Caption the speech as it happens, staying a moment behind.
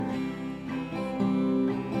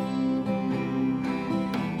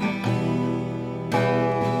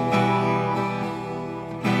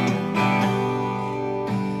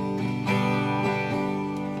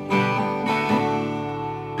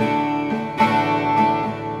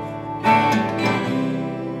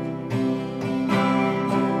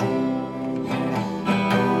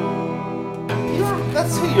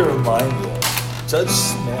behind you. Judge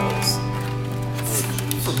Smells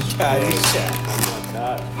from Caddyshack. I'm not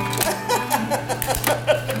that.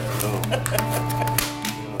 No.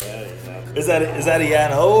 Is that a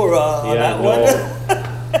yeah/no or on that one?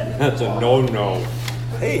 That's a no.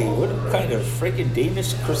 Hey, what kind of freaking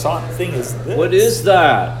Danish croissant thing is this? What is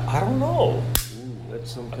that? I don't know. Ooh,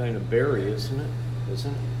 that's some kind of berry, isn't it?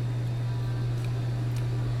 Isn't it?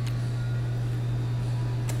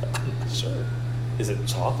 Sure. Is it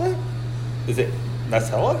chocolate? Is it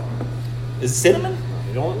Nutella? Is it cinnamon?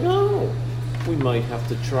 I don't know. We might have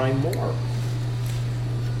to try more.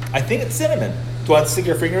 I think it's cinnamon. Do you want to stick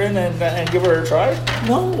your finger in and give her a try?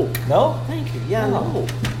 No. No? Thank you. Yeah, no.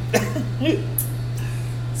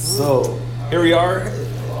 So, here we are.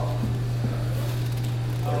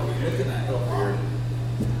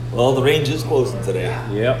 Well, the range is closing today.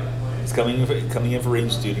 Yep. He's coming in for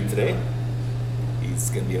range duty today. He's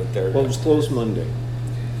going to be out there. Well, it was closed Monday.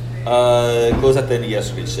 It goes at the end of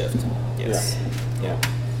yesterday's shift. Yes. Yeah.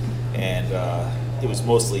 And it was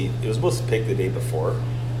mostly picked the day before,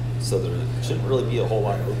 so there shouldn't really be a whole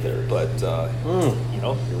lot out there. But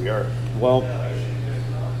here we are. Well,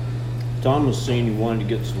 Don was saying he wanted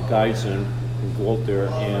to get some guys in and go out there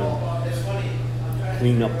and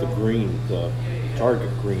clean up the green, the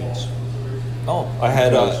target greens. Oh, I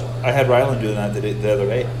had Ryland doing that the other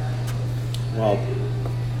day. Well,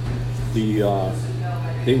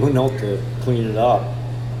 they went out to clean it up,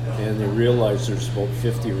 and they realized there's about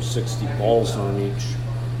 50 or 60 balls on each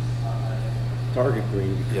target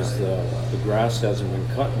green because the grass hasn't been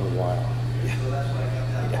cut in a while.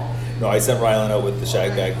 Yeah. No, I sent Ryland out with the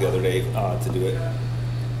shag bag the other day to do it.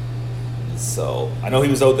 So I know he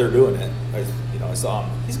was out there doing it. I saw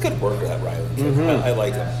him. He's a good worker, that Ryland kid. Mm-hmm. I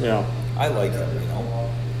like him. Yeah. I like him.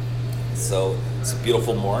 So it's a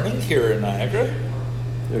beautiful morning here in Niagara.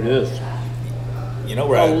 It is.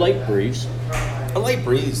 We're A light breeze. A light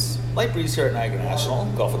breeze. Light breeze here at Niagara National,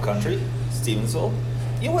 Gulf of Country, Stevensville.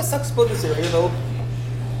 You know what sucks about this area though?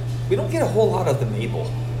 We don't get a whole lot of the maple.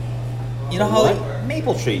 You know how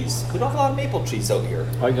maple trees. We don't have a lot of maple trees out here.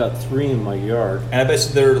 I got 3 in my yard. And I bet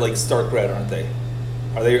you they're like stark red, aren't they?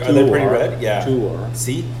 Are they pretty red? Yeah. 2 are.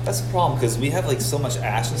 See, that's the problem because we have like so much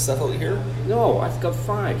ash and stuff out here. No, I've got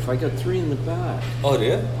 5. I got 3 in the back. Oh, do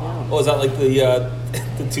you? Yeah. Oh, is that like the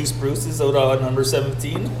the 2 spruces out on number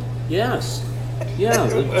 17? Yes. Yeah,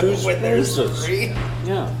 the 2 When there's spruces. 3?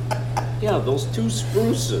 Yeah. Yeah, those 2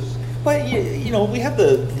 spruces. But we have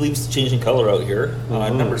the leaves changing color out here.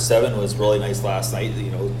 Mhm. Number 7 was really nice last night.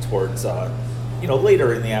 Towards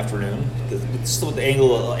later in the afternoon, still with the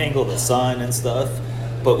angle of the sun and stuff.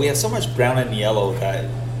 But we have so much brown and yellow that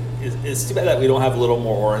it's too bad that we don't have a little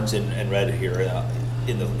more orange and red here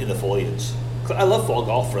in the foliage. 'Cause I love fall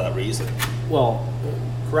golf for that reason. Well,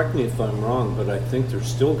 correct me if I'm wrong, but I think they're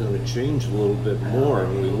still going to change a little bit more,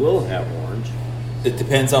 and we will have orange. It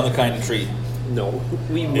depends on the kind of tree. No,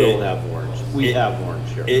 we will have orange. We have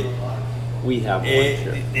orange here. We have orange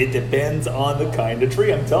here. It depends on the kind of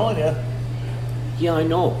tree, I'm telling you. Yeah, I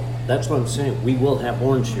know. That's what I'm saying. We will have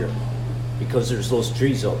orange here because there's those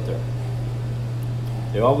trees out there.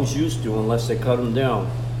 They always used to unless they cut them down.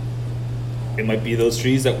 It might be those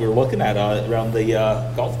trees that we're looking at around the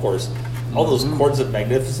golf course. All those cords of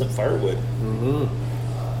magnificent firewood.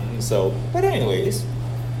 Mm-hmm. So, but anyways,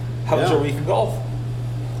 how was your week of golf?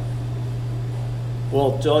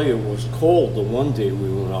 Well, I'll tell you, it was cold the one day we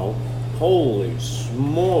went out. Holy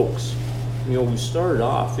smokes. We started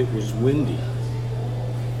off, it was windy.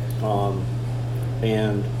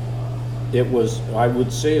 And I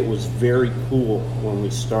would say it was very cool when we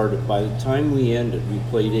started. By the time we ended, we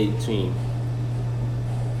played 18.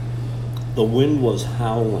 The wind was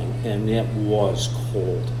howling and it was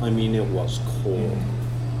cold. I mean, it was cold.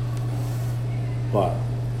 But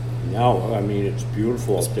now, I mean, it's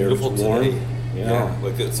beautiful out there. Beautiful it's warm. today. Yeah,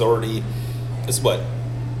 like it's what?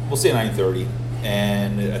 We'll say 9:30,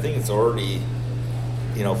 and I think it's already,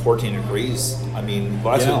 14 degrees. I mean,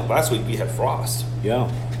 last week we had frost. Yeah.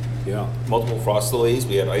 Multiple frost delays.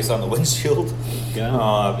 We had ice on the windshield. Yeah.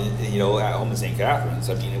 At home in St. Catharines.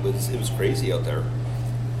 I mean, it was crazy out there.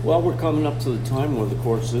 Well, we're coming up to the time where the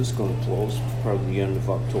course is going to close, probably the end of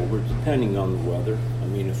October, depending on the weather. I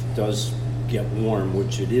mean, if it does get warm,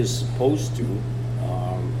 which it is supposed to,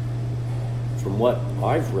 from what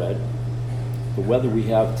I've read, the weather we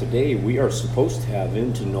have today, we are supposed to have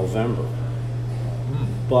into November.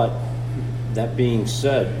 But that being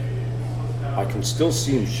said, I can still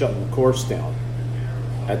see them shutting the course down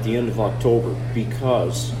at the end of October,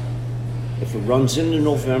 because if it runs into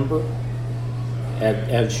November,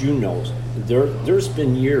 as you know, there's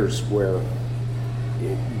been years where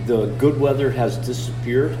the good weather has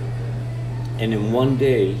disappeared And in one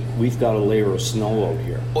day, we've got a layer of snow out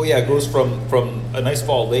here. Oh yeah, it goes from a nice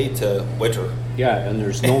fall day to winter. Yeah, and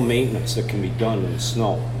there's no maintenance that can be done in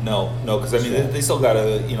snow. No, because I mean they still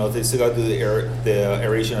gotta they still gotta do the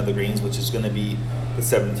aeration of the greens, which is going to be the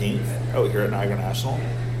 17th out here at Niagara National,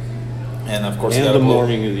 and of course And you gotta the blow-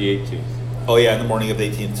 morning of the 18th. Oh yeah, in the morning of the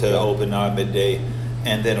 18th to open midday,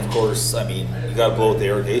 and then of course I mean you gotta blow out the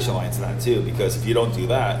irrigation lines and that too, because if you don't do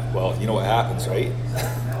that, well you know what happens, right?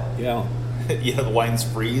 Yeah. You have the lines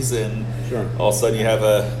freeze and Sure. all of a sudden you have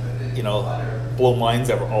blown lines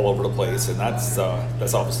all over the place, and that's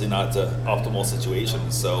obviously not the optimal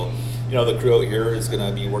situation. So the crew out here is going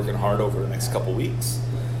to be working hard over the next couple weeks.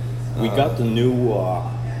 We got the new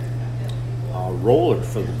roller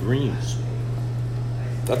for the greens.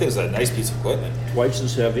 I think it's a nice piece of equipment. Twice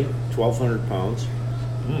as heavy, 1,200 pounds.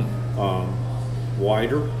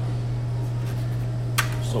 Wider,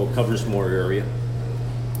 so it covers more area.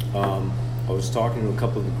 I was talking to a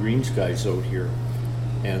couple of the greens guys out here,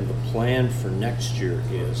 and the plan for next year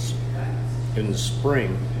is in the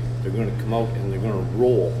spring they're going to come out and they're going to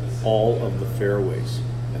roll all of the fairways,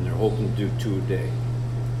 and they're hoping to do 2 a day.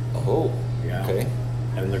 Oh, Yeah. okay.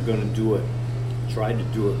 And they're going to try to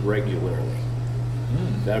do it regularly.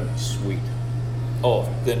 That'd be sweet. Oh,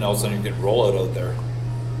 then all of a sudden you can roll it out there.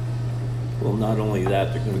 Well, not only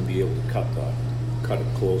that, they're going to be able to cut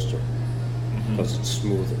it closer because it's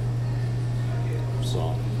smoother.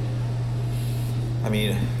 So, I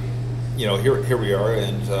mean, here we are,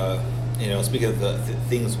 and speaking of the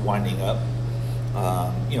things winding up,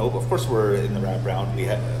 of course we're in the wraparound. We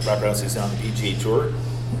had wraparound season on the PGA Tour.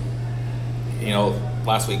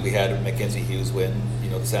 Last week we had Mackenzie Hughes win,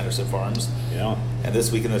 the Sanderson Farms, yeah. and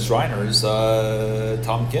this week in the Shriners,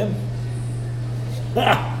 Tom Kim.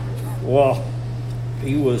 Well,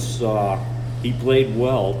 he played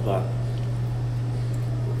well, but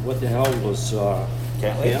what the hell was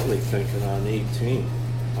Cantley thinking on 18?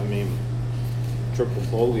 I mean, triple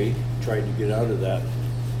bogey, tried to get out of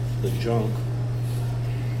the junk.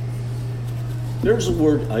 There's a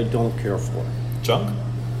word I don't care for. Junk?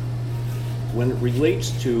 When it relates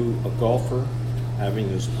to a golfer having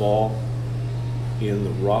his ball in the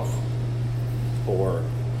rough or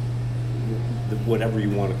whatever you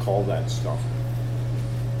want to call that stuff,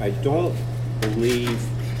 I don't believe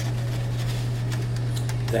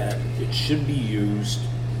that it should be used,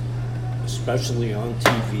 especially on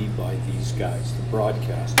TV by these guys, the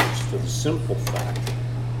broadcasters, for the simple fact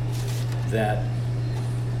that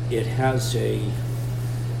it has a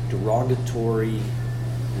derogatory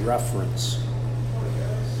reference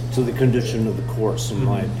to the condition of the course, in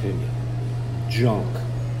my opinion. Junk.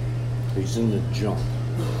 He's in the junk.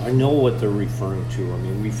 I know what they're referring to. I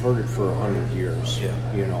mean, we've heard it for 100 years. Yeah.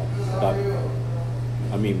 But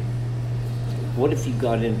I mean, what if you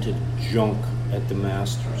got into junk at the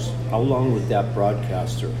Masters? How long would that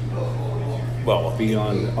broadcaster Well, be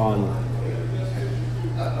on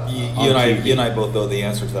you TV. and I both know the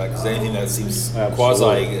answer to that, because anything that seems Absolutely.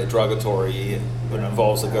 quasi-derogatory when it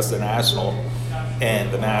involves Augusta National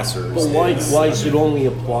and the Masters. Well, why does it only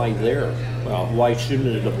apply there? Well, Why shouldn't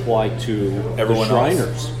it apply to everyone the else.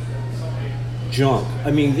 Shriners? Junk.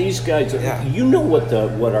 I mean, these guys. Yeah. You know what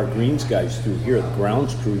our greens guys do here. The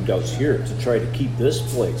grounds crew does here to try to keep this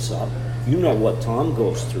place up. You know what Tom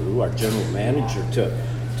goes through, our general manager,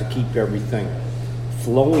 to keep everything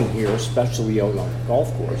flowing here, especially out on the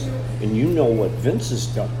golf course. And you know what Vince has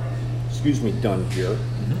done. Done here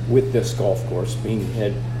with this golf course, being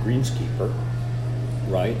head greenskeeper,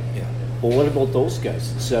 right? Yeah. Well, what about those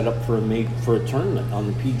guys that set up for a tournament on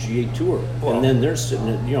the PGA Tour, Well- and then they're sitting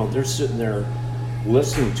there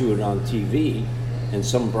listening to it on TV, and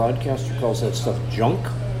some broadcaster calls that stuff junk.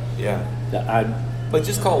 Yeah. But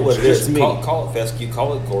just call it what It's it just is. me. Call it fescue,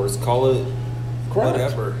 call it course, call it Correct.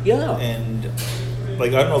 whatever. Yeah. And I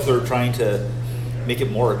don't know if they're trying to make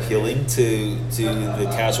it more appealing to the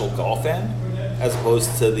casual golf fan as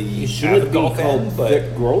opposed to the Should it avid be golf called fan, but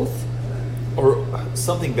thick growth? or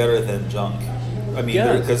something better than junk. I mean,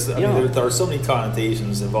 Yeah, because yeah. there are so many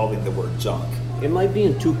connotations involving the word junk. Am I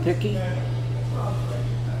being too picky?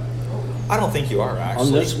 I don't think you are actually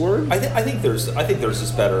On this word? I think there's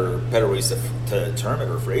just better ways to term it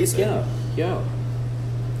or phrase it. Yeah.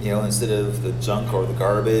 Instead of the junk or the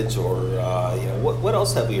garbage or what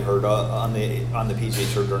else have we heard on the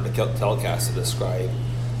PGA Tour during the telecast to describe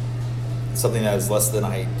something that is less than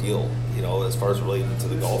ideal, as far as relating to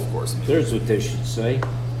the golf course. I mean, There's what they should say.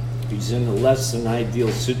 He's in a less than ideal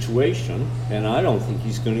situation, and I don't think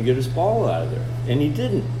he's going to get his ball out of there. And he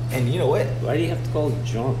didn't. and you know what? Why do you have to call it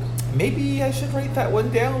junk? Maybe I should write that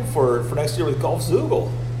one down for next year with Golf Zoogle.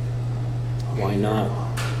 Why not?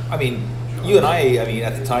 I mean, you and I mean,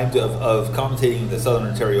 at the time of commentating the Southern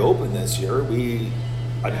Ontario Open this year, we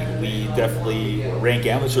definitely rank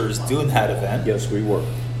amateurs doing that event. Yes, we were.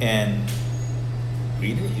 And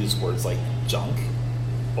we didn't use words like junk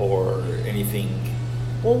or anything.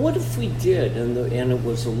 Well, what if we did, and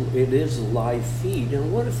it is a live feed,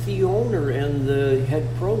 and what if the owner and the head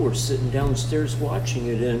pro were sitting downstairs watching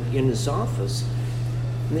it in his office,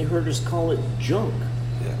 and they heard us call it junk?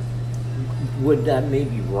 Yeah. Would that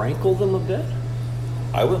maybe rankle them a bit?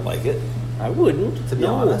 I wouldn't like it. I wouldn't. To be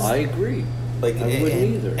honest. I agree. Like, I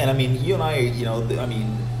wouldn't either. And I mean, you and I,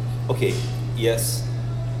 okay, yes,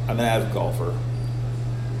 I'm an avid golfer.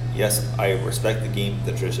 Yes, I respect the game,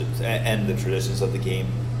 the traditions, and the traditions of the game,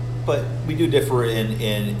 but we do differ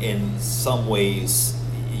in some ways,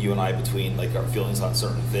 you and I, between like our feelings on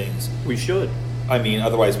certain things. We should. I mean,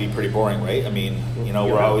 otherwise it'd be pretty boring, right? I mean, we're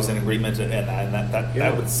Yeah. always in agreement, and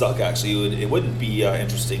that would suck. Actually, it wouldn't be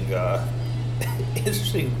interesting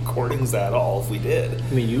interesting recordings at all if we did.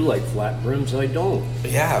 I mean, you like flat brims, I don't.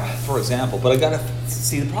 Yeah, for example, but I gotta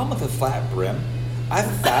see the problem with a flat brim. I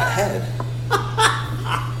have a fat head.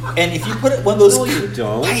 And if you put it one of those, No, you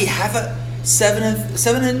don't. I have a 7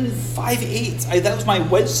 5/8. That was my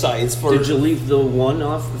wedge size for. Did you leave the one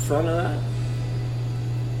off the front of that?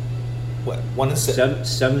 What 1 and 7?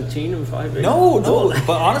 17 and 5/8? No.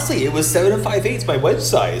 But honestly, it was 7 and 5/8 my wedge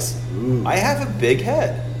size. Ooh. I have a big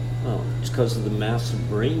head. Oh, it's because of the massive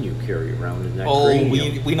brain you carry around in that Oh,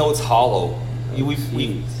 cranium. we know it's hollow. Oh, we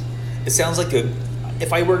jeez. It sounds like a.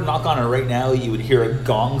 If I were to knock on it right now, you would hear a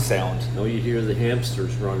gong sound. No, you hear the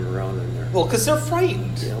hamsters running around in there. Well, because they're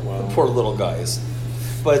frightened. Yeah, well. The poor little guys.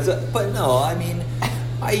 But no, I mean,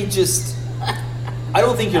 I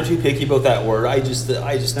don't think you're too picky about that word. I just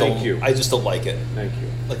Thank don't. you. I just don't like it. Thank you.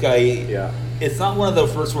 Like Yeah. It's not one of the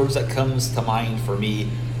first words that comes to mind for me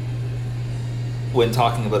when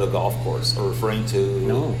talking about a golf course or referring to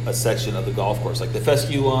No. a section of the golf course, like the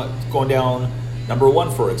fescue going down number 1,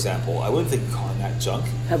 for example. I wouldn't think of calling that junk.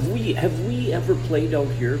 Have we ever played out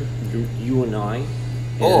here, you and I,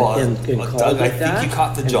 and called Doug, it I that? think you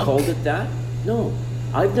caught the and junk. called it that? No,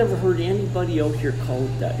 I've never heard anybody out here call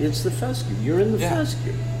it that. It's the fescue. You're in the Yeah.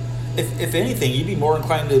 fescue. If anything, you'd be more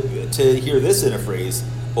inclined to hear this in a phrase.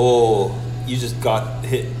 Oh, you just got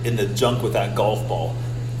hit in the junk with that golf ball.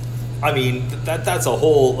 I mean, that's a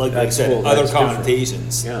whole, like I said, Well, other that's different.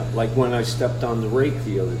 connotations. Yeah, like when I stepped on the rake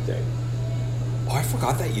the other day. Oh, I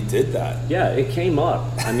forgot that you did that. Yeah, it came up.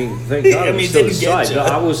 I mean, thank God I it mean, was to the it didn't get side. you.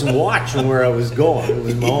 I wasn't watching where I was going. It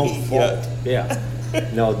was my own fault. Yeah. Yeah.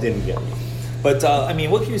 No, it didn't get me. But I mean,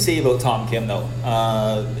 what can you say about Tom Kim though?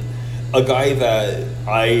 A guy that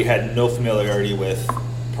I had no familiarity with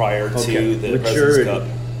prior to the President's Cup.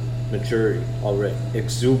 Maturity already.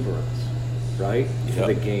 Exuberance, right? For Yep.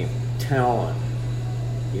 the game. Talent.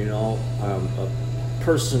 A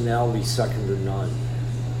personality second to none.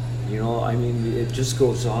 I mean, it just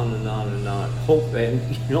goes on and on and on. Hope, and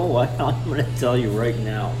you know what? I'm going to tell you right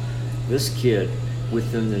now, this kid,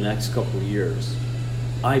 within the next couple of years,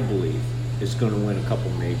 I believe, is going to win a couple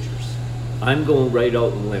majors. I'm going right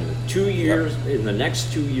out and limb it. 2 years, in the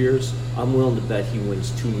next 2 years, I'm willing to bet he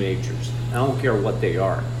wins 2 majors. I don't care what they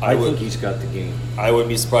are. I think he's got the game. I wouldn't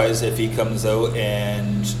be surprised if he comes out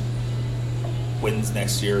and wins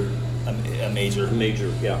next year a major. A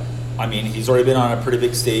major, yeah. I mean, he's already been on a pretty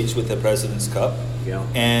big stage with the President's Cup. Yeah.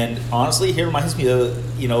 And honestly, he reminds me of,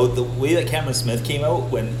 the way that Cameron Smith came out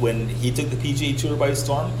when he took the PGA Tour by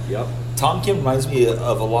storm. Yep. Tom Kim reminds me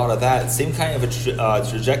of a lot of that. Same kind of a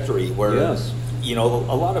trajectory where, Yes.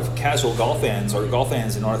 a lot of casual golf fans or golf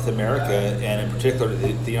fans in North America and in particular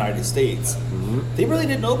the United States, they really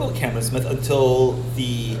didn't know about Cameron Smith until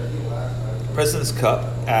the President's Cup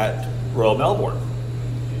at Royal Melbourne.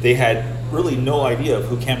 They had really no idea of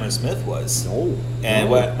who Cameron Smith was. No. And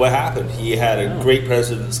No. what happened? He had a Yeah. great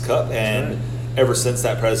President's Cup, and right. ever since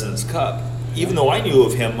that President's Cup, even though I knew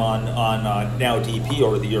of him on now DP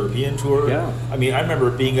or the European Tour, Yeah. I mean, I remember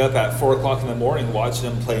being up at 4 o'clock in the morning watching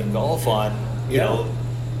him playing golf on,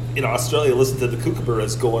 in Australia, listening to the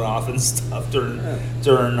kookaburras going off and stuff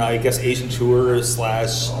during I guess Asian Tour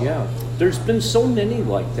 / Yeah. There's been so many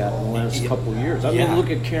like that in the last couple of years. I mean, Yeah. look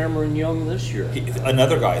at Cameron Young this year.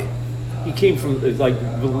 another guy. He came from, like,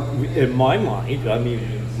 in my mind, I mean,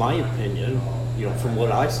 my opinion, from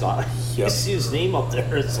what I saw, you Yep. see his name up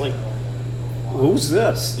there, it's like, who's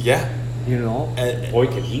this? Yeah. Boy,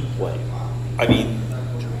 could he play. I mean,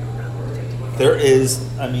 there is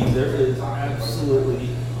absolutely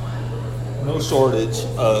no shortage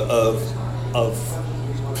of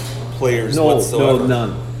players No, whatsoever.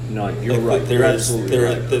 none. No, you're right. You're absolutely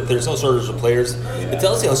right. There's no shortage of players. It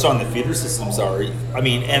tells you how strong the feeder systems are. I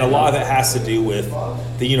mean, and a lot of it has to do with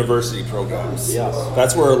the university programs. Yes.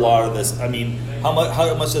 That's where a lot of this. I mean, how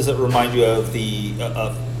much does it remind you of the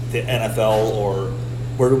NFL, or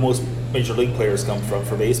where do most major league players come from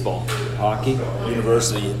for baseball? Hockey,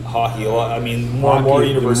 University hockey. I mean, more and Hockey, more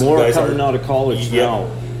university the more guys coming are out of college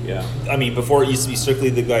now. Yeah. I mean, before it used to be strictly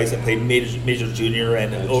the guys that played major junior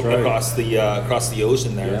and right. across the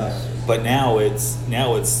ocean there. Yes. But now it's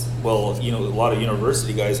well, you know, a lot of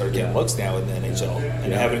university guys are getting looks now in the NHL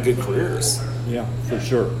and having good careers. Yeah, for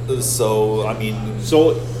sure. So I mean,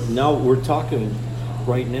 So now we're talking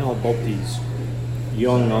right now about these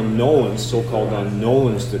young unknowns, so-called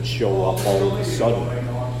unknowns that show up all of a sudden,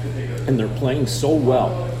 and they're playing so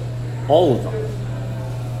well, all of them.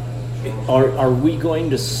 Are we going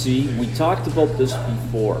to see? We talked about this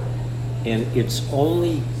before, and it's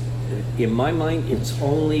only, in my mind, it's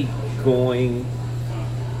only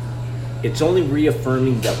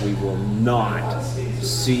reaffirming that we will not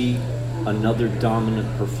see another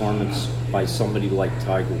dominant performance by somebody like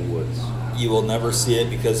Tiger Woods. you will never see it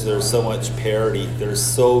because there's so much parity. There's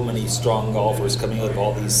so many strong golfers coming out of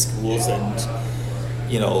all these schools, and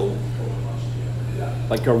you know,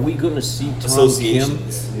 like, are we going to see Tom Kim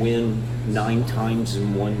associations. win 9 times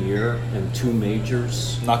in 1 year and 2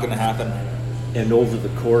 majors? Not going to happen. And over the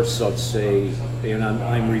course of, say, and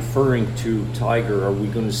I'm referring to Tiger, are we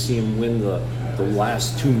going to see him win the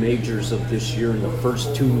last 2 majors of this year and the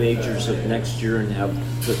first 2 majors of next year and have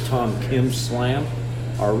the Tom Kim slam?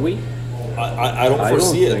 Are we? I don't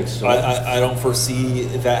foresee think it. so. I don't foresee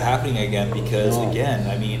that happening again because, No. again,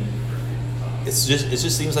 I mean, it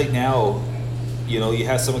just seems like now, you know, you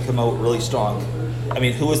have someone come out really strong. I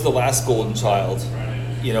mean, who was the last golden child?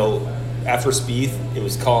 You know, after Spieth, it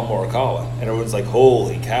was Colin Morikawa, and everyone's like,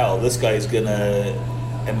 "Holy cow, this guy's gonna."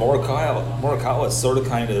 And Morikawa is sort of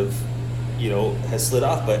kind of, you know, has slid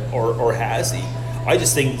off, but or has he? I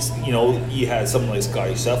just think, you know, you had someone like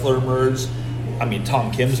Scotty Scheffler emerge. I mean,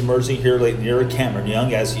 Tom Kim's emerging here late in the year. Cameron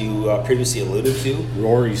Young, as you previously alluded to,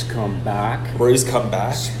 Rory's come back. Rory's come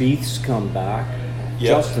back. Spieth's come back.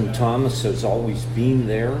 Yep. Justin Thomas has always been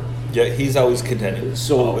there. Yeah, he's always contending.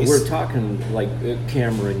 So always. we're talking like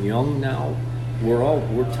Cameron Young now.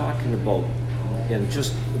 We're talking about, and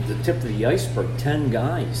just the tip of the iceberg, 10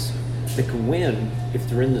 guys that can win if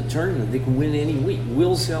they're in the tournament. They can win any week.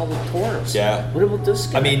 Will Zalatoris. Yeah. What about this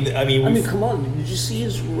guy? I mean, come on. Did you see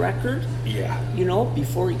his record? Yeah. You know,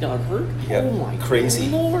 before he got hurt. Yeah. Oh my Crazy.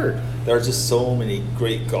 Lord. There are just so many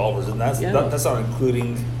great golfers, and that's not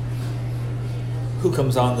including who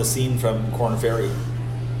comes on the scene from Corn Ferry.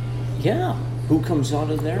 Yeah. Who comes out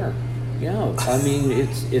of there? Yeah. I mean,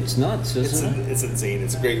 it's nuts, isn't it? It's insane.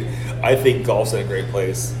 It's great. I think golf's in a great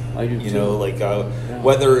place. I do You too. know, like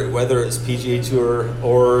whether it's PGA Tour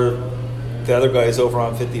or the other guys over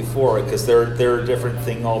on 54, because they're a different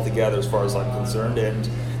thing altogether as far as I'm concerned, and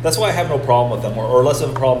that's why I have no problem with them, or less of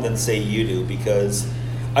a problem than say you do, because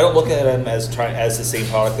I don't look at them as the same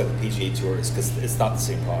product that the PGA Tour is, because it's not the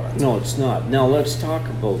same product. No, it's not. Now let's talk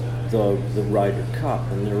about the Ryder Cup,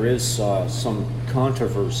 and there is some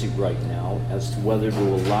controversy right now as to whether to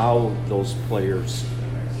allow those players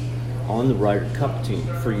on the Ryder Cup team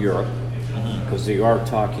for Europe, because they are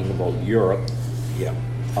talking about Europe, Yeah.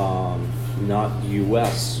 not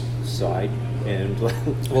U.S. side. And Well,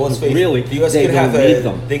 let's face really, it. The U.S. they could don't have need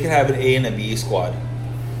them. They could have an A and a B squad.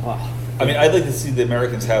 Ah, I mean, I'd like to see the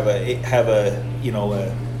Americans have a you know,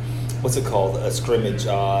 what's it called, a scrimmage.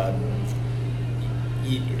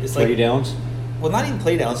 It's like play downs. Well, not even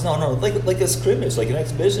play downs. No, like a scrimmage, like an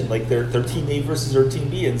exhibition, like their team A versus their team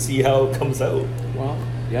B, and see how it comes out. Well,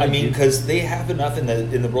 yeah. I mean, because they have enough in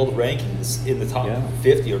the world rankings in the top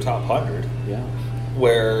 50 or top 100, yeah.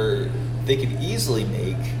 where they could easily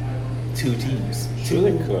make 2 teams, Sure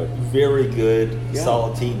they could. very good, Yeah.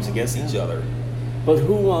 solid teams against each other. But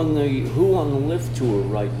who on the lift tour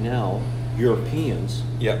right now, Europeans,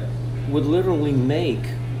 Yep. would literally make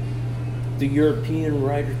the European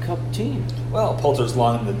Ryder Cup team? Well, Poulter's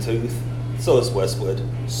long in the tooth. So is Westwood.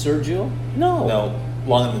 Sergio? No. No,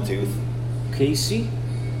 long in the tooth. Casey?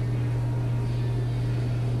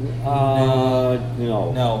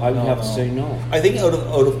 No. No, I would no, have to no. say no. I think out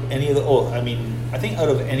of any of I think out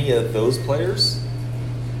of any of those players,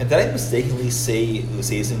 and did I mistakenly say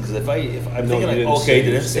Oosthuizen? Because if I'm No, thinking you like, didn't okay, say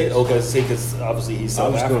didn't say Oosthuizen. okay, say because obviously he's I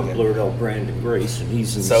South was going to African. blurt out Brandon Grace, and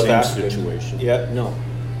he's in the South same African. situation. Yeah. No.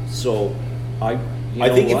 So, I I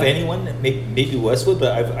think what? if anyone, maybe Westwood,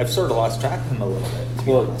 but I've sort of lost track of him a little bit. To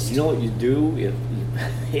be Well, honest. you know what you do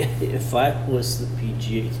if I was the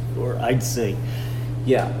PGA Tour, I'd say,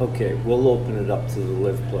 Yeah, okay, we'll open it up to the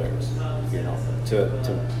live players, you know,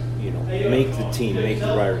 to make the team, make the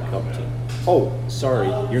Ryder Cup team. Oh, sorry,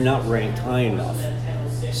 you're not ranked high enough,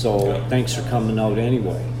 so thanks for coming out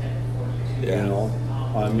anyway. Yeah. You know,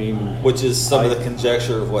 I mean, Which is some of the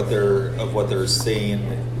conjecture of what they're saying,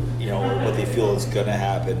 you know, or what they feel is going to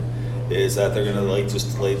happen, is that they're going to like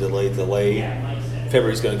just delay.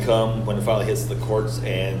 February's going to come when it finally hits the courts,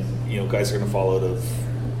 and you know, guys are going to fall out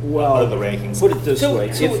of the rankings. Put it this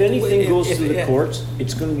way: So if anything goes to the yeah. courts,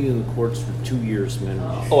 it's going to be in the courts for 2 years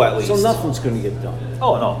minimum. Oh, at least. So nothing's going to get done.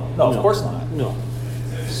 Oh no, of course not. No.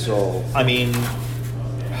 So I mean,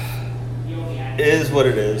 it is what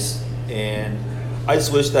it is, and I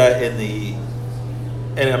just wish that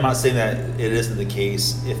and I'm not saying that it isn't the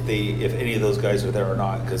case if any of those guys are there or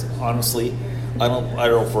not, because honestly, I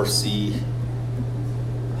don't foresee,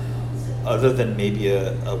 other than maybe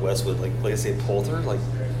a Westwood, like I say, Poulter, like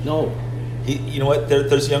no. he, you know what,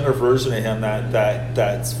 there's a younger version of him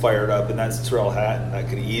that's fired up, and that's Terrell Hatton, that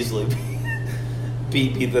could easily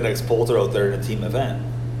be the next Poulter out there in a team event.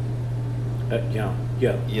 Yeah.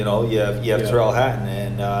 You know, you have Terrell Hatton,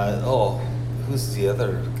 and who's the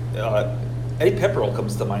other? Eddie Pepperell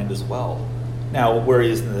comes to mind as well. Now, where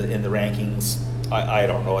he is in the rankings, I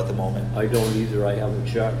don't know at the moment. I don't either. I haven't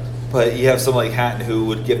checked. But you have someone like Hatton who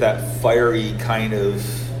would give that fiery kind of,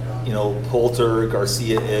 you know, Poulter,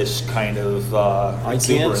 Garcia-ish kind of I can't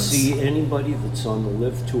exuberance. see anybody that's on the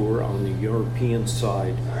live tour on the European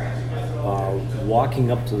side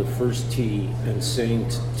walking up to the first tee and saying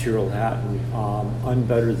to Tyrrell Hatton, I'm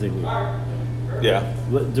better than you. Yeah.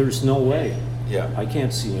 There's no way. Yeah. I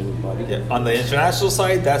can't see anybody. Yeah. On the international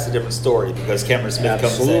side, that's a different story, because Cameron Smith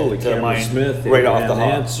Absolutely. comes to Cameron mind Smith, right off the hop.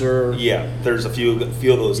 Answer. Yeah, there's a few of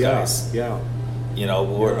those guys. Yeah. You know,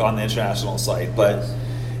 we're on the international side, but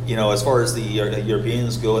you know, as far as the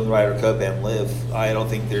Europeans go in the Ryder Cup and live, I don't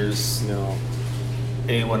think there's No.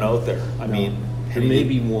 anyone out there. I mean, there may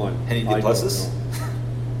be one. Henny I don't Duplessis.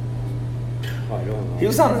 I don't know. He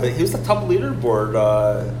was the top leaderboard.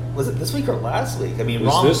 Was it this week or last week? I mean, It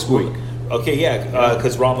was this week. Okay, yeah,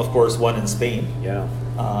 because Rahm, of course, won in Spain. Yeah.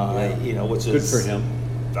 You know, which Good is for him.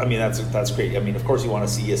 I mean, that's great. I mean, of course, you want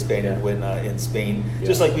to see a Spaniard win in Spain, Yeah.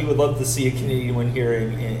 just like we would love to see a Canadian win here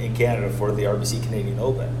in Canada for the RBC Canadian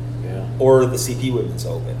Open, Yeah. or the CP Women's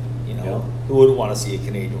Open. You know, Yeah. who wouldn't want to see a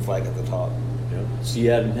Canadian flag at the top? Yeah. See,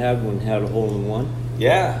 Adam Hadwin had a hole in one.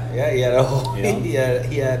 Yeah, he had Yeah.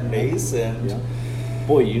 he had an ace, and Yeah.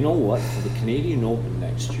 Boy, you know what? For the Canadian Open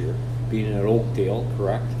next year, being at Oakdale,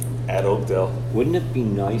 correct? at Oakdale. Wouldn't it be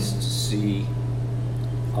nice to see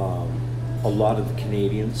a lot of the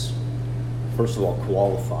Canadians, first of all,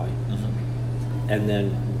 qualify, and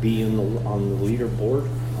then be on the leaderboard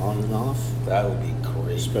on and off, That would be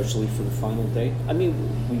great. especially for the final day? I mean,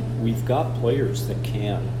 we've got players that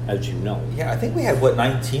can, as you know. Yeah, I think we had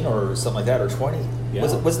 19 or something like that, or 20. Yeah.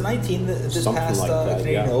 Was it 19 this Something past like that,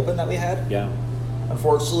 Canadian yeah. Open that we had? Yeah.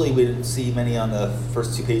 Unfortunately, we didn't see many on the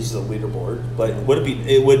first two pages of the leaderboard, but it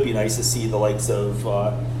would be nice to see the likes of,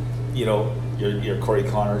 you know, your Corey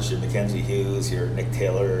Connors, your Mackenzie Hughes, your Nick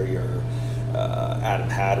Taylor, your Adam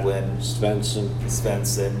Hadwin, Svensson.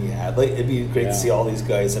 Svensson. Yeah, it'd be great Yeah. to see all these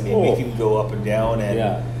guys. I mean, Oh. we can go up and down, and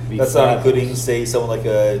Yeah, be that's not fabulous. including, say, someone like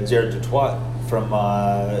Jared Dutoit from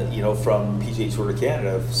from PGA Tour of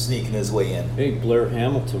Canada sneaking his way in. Hey, Blair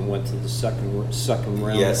Hamilton went to the second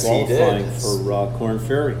round Yes, he did. qualifying for Corn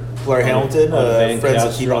Ferry. Blair Hamilton, Out of friends of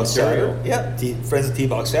Lancaster, T-Box Ontario. Shatter. Yeah, friends of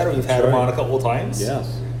T-Box Shatter. We've had That's him on right. a couple of times. Yes.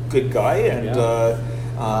 Good guy, and Yeah.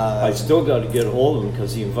 I still got to get a hold of him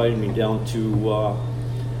because he invited me down to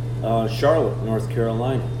Charlotte, North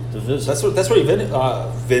Carolina, to visit. that's where he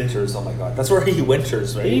ventures. Oh my God, that's where he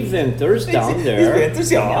winters, right? He venters down He there.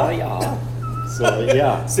 venters, yeah. Yeah. So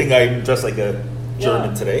yeah. Seeing I'm dressed like a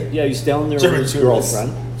German Yeah. today. Yeah, he's down there German with his tourist.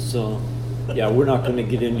 girlfriend. So yeah, we're not going to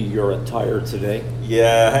get into your attire today.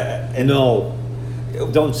 Yeah, and No,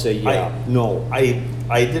 don't say yeah. No. I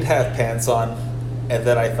did have pants on, and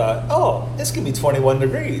then I thought, oh, this could be 21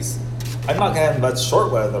 degrees. I'm not gonna have much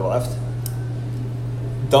short weather left.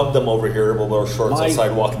 Dumped them over here, we'll wear shorts My-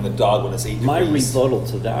 outside walking the dog when it's 8 My degrees. rebuttal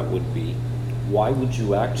to that would be, why would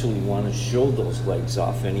you actually want to show those legs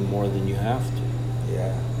off any more than you have to?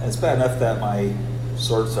 Yeah, and it's bad enough that my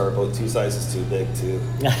shorts are about 2 sizes too big too.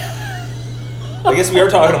 I guess we are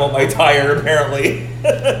talking about my tire apparently.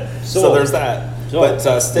 So, So- there's that. so, but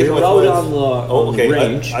sticking we with were out Liv. on the- oh, on the okay.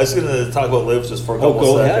 range. I was going to talk about Liv just for a Oh,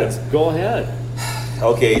 couple go seconds. ahead. Go ahead.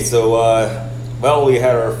 Okay, so well, we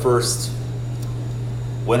had our first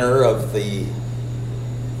winner of the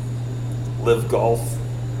Live Golf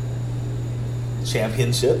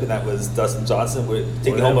championship, and that was Dustin Johnson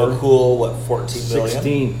taking home Whatever. a cool, what, 14 million?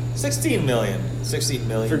 16. 16 million. 16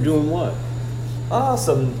 million. For doing what?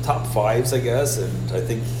 Some top fives, I guess, and I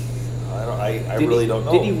think, I Did really he- don't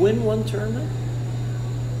know. Did he win one tournament?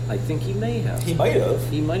 I think he may have. He might have.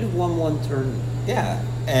 He might have won one tournament. Yeah,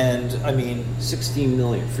 and I mean, 16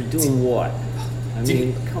 million for doing what? I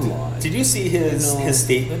mean, come on. Did you see his No. his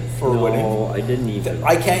statement for winning? No, I didn't even.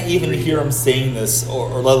 I can't even hear him saying this, or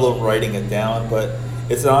let alone writing it down. But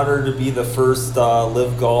it's an honor to be the first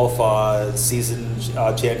Live Golf season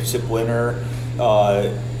championship winner.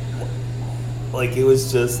 Like, it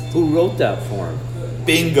was just Who wrote that for him?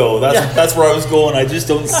 bingo. That's where I was going. I just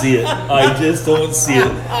don't see it. I just don't see it.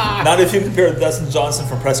 Not if you compare Dustin Johnson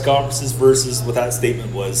from press conferences versus what that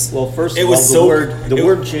statement was. Well, first It of all, was the so- word it-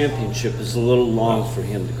 word championship is a little long for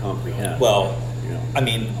him to comprehend. Well, you know. I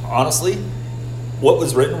mean, honestly, what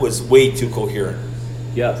was written was way too coherent.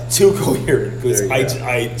 Yeah. Too coherent, because There you go.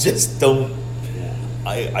 I just don't.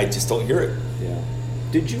 Yeah. I just don't hear it. Yeah.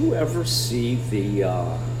 Did you ever see the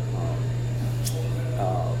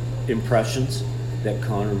impressions that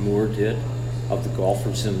Connor Moore did of the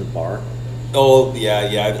golfers in the bar? Oh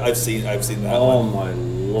yeah, I've seen that Oh one. my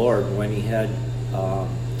Lord! When he had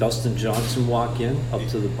Dustin Johnson walk in up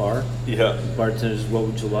to the bar, Yeah, the bartender says, "What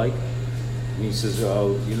would you like?" And he says,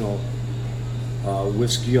 "Oh,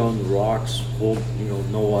 whiskey on the rocks, hold,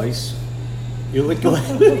 no ice." You're like,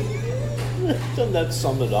 doesn't that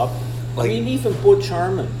sum it up? Like- I mean, even Butch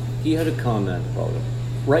Harmon, he had a comment about it.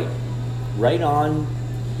 Right on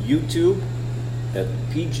YouTube at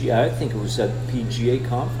the PGA. I think it was at the PGA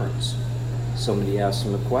conference. Somebody asked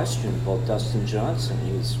him a question about Dustin Johnson.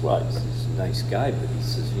 He's a nice guy, but he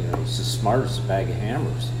says, he's as smart as a bag of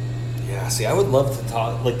hammers. yeah. See, I would love to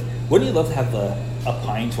talk. Like, wouldn't you love to have a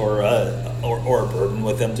pint or a bourbon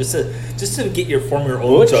with them, just to get form your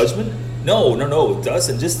own Butch? judgment? No,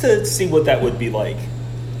 Dustin, just to see what that would be like.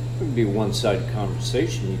 It would be a one-sided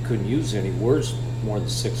conversation. You couldn't use any words more than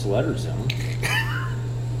 6 letters in them.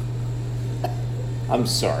 I'm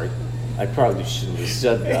sorry. I probably shouldn't have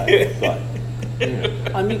said that, but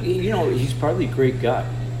I mean, he's probably a great guy.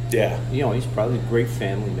 Yeah. He's probably a great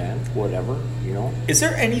family man, whatever, Is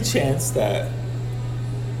there any chance that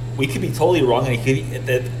we could be totally wrong and he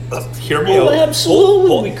could hear me Oh, out?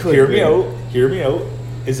 absolutely we could Hear be. me out. Hear me out.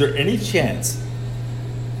 Is there any chance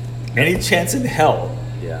in hell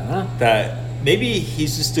Yeah? that maybe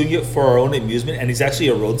he's just doing it for our own amusement and he's actually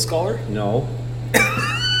a Rhodes Scholar? No.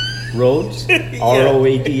 Rhodes?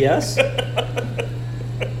 R-O-A-D-S?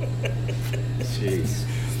 Jeez.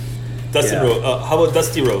 Dustin Yeah. Rhodes. How about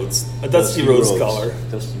Dusty Rhodes? A Dusty Rhodes Scholar.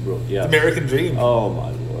 Dusty Rhodes, yeah. American Dream. Oh,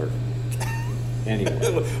 my Lord. Anyway.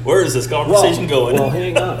 Where is this conversation going? Well,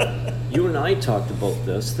 hang on. You and I talked about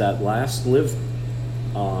this, that last Live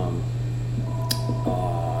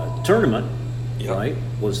tournament, Yep. right,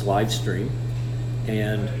 was live stream.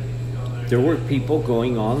 And there were people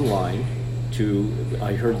going online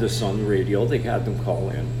I heard this on the radio, they had them call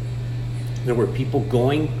in. There were people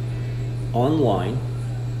going online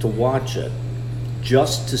to watch it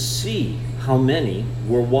just to see how many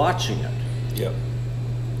were watching it. Yep.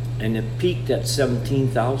 And it peaked at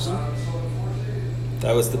 17,000.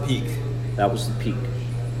 That was the peak. That was the peak.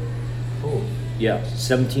 Oh. Yeah,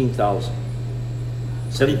 17,000.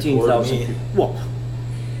 Pretty poor 17,000 me. people.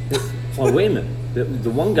 Well, wait a minute.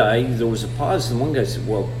 The one guy, there was a pause, and one guy said,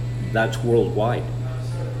 well, that's worldwide.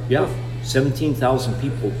 Yeah, 17,000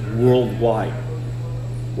 people worldwide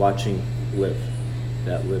watching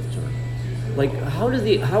that Live tournament. Like,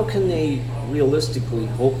 how can they realistically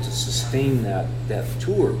hope to sustain that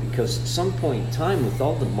tour? Because at some point in time, with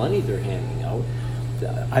all the money they're handing out,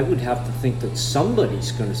 I would have to think that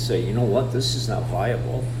somebody's going to say, you know what, this is not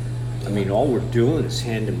viable. I mean, all we're doing is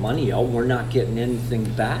handing money out. We're not getting anything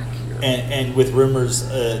back here. And with rumors,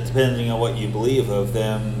 depending on what you believe, of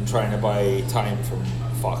them trying to buy time from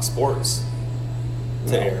Fox Sports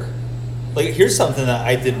to Well. air. Like, here's something that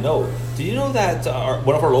I didn't know. Did you know that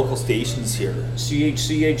one of our local stations here?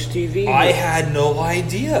 CHCH TV. I had no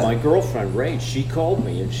idea. My girlfriend Ray, she called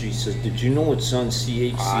me and she says, "Did you know it's on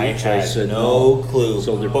CHCH?" I had said no clue.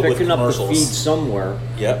 So they're But with picking up the commercials. feed somewhere,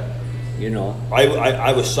 Yep.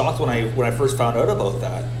 I was shocked when I first found out about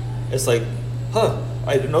that. It's like,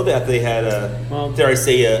 I didn't know that they had dare I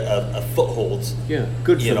say, a foothold. Yeah,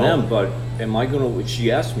 good for You know? them. But am I gonna?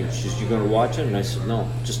 She asked me, she says, "You gonna watch it?" And I said, "No,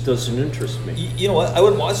 it just doesn't interest me." You know what? I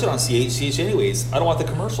wouldn't watch it on CHCH anyways. I don't want the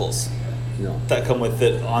commercials No. that come with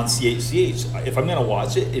it on CHCH. If I'm gonna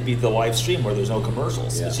watch it, it'd be the live stream where there's no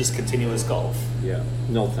commercials. Yeah. It's just continuous golf. Yeah.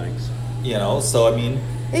 No thanks. So I mean,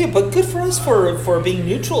 hey, but good for us for being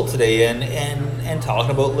neutral today and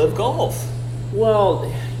talking about Live Golf.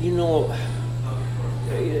 Well, you know,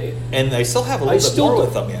 And I still have a I little bit still more don't-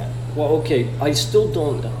 with them yet. well, okay, I still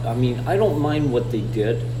don't, I mean, I don't mind what they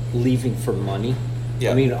did, leaving for money.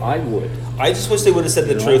 Yeah. I mean, I would. I just wish they would have said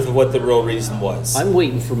the You know? truth of what the real reason was. I'm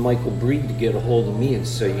waiting for Michael Breed to get a hold of me and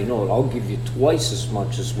say, you know what, I'll give you twice as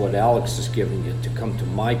much as what Alex is giving you to come to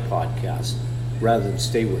my podcast, rather than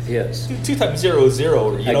stay with his. 2 times 0 is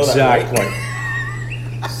 0. You know Exactly.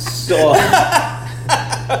 that, right? So,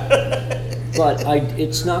 but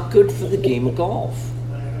it's not good for the game of golf.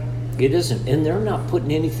 It isn't, and they're not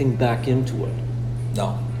putting anything back into it.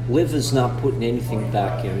 No. Liv is not putting anything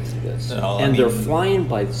back into this. No, I and they're mean- flying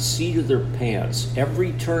by the seat of their pants.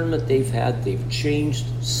 Every tournament they've had, they've changed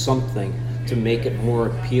something to make it more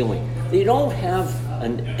appealing. They don't have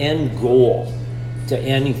an end goal to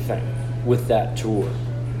anything with that tour.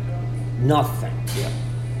 Nothing. Yeah.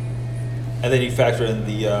 And then you factor in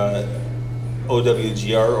the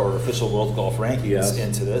OWGR, or Official World Golf Rankings, Yes.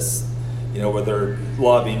 into this. You know, where they're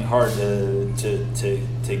lobbying hard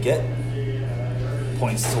to get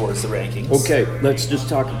points towards the rankings. Okay, let's just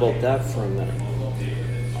talk about that for a minute.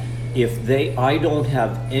 I don't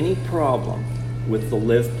have any problem with the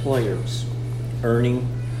Liv players earning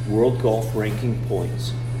World Golf Ranking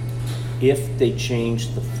points if they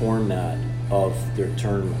change the format of their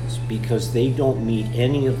tournaments, because they don't meet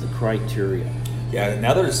any of the criteria. Yeah.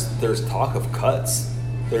 Now there's talk of cuts.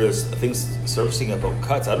 There's things surfacing about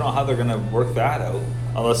cuts. I don't know how they're going to work that out,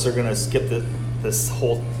 unless they're going to skip this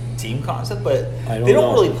whole team concept. But I don't they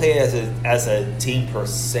don't know. really play as a team per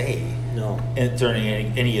se No. during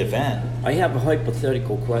any event. I have a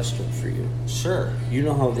hypothetical question for you. Sure. You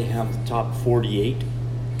know how they have the top 48?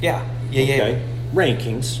 Yeah. Yeah. Okay.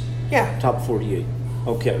 Rankings. Yeah. Top 48.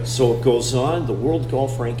 Okay, so it goes on, the World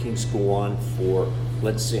Golf Rankings go on for,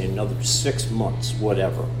 let's say, another 6 months,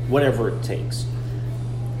 whatever it takes.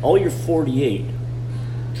 All your 48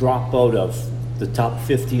 drop out of the top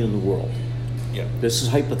 50 in the world. Yeah. This is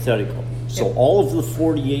hypothetical. So Yeah. all of the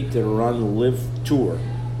 48 that are on the Live Tour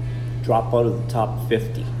drop out of the top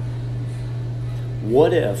 50.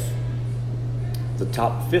 What if the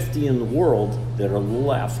top 50 in the world that are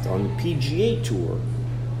left on the PGA Tour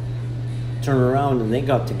turn around and they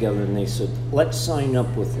got together and they said, let's sign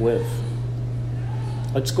up with Liv.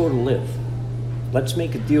 Let's go to Liv. Let's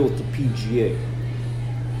make a deal with the PGA.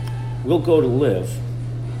 We'll go to Liv.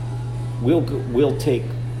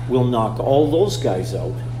 We'll knock all those guys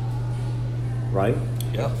out, right?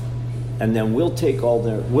 Yeah. And then we'll take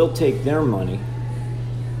their money,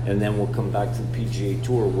 and then we'll come back to the PGA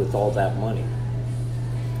Tour with all that money.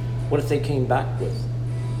 What if they came back with?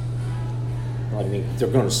 I mean, they're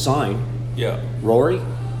going to sign. Yeah. Rory,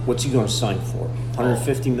 what's he going to sign for?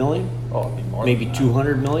 150 million? Oh, it'd be more. Maybe than that.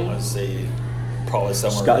 200 million? I'd say probably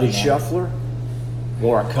somewhere. Scotty around that. Scheffler,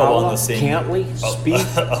 Along Morikawa, the same- Cantley, Oh,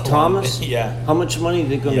 Spieth, along- Thomas. yeah. How much money are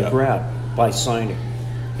they going to Yeah. grab by signing?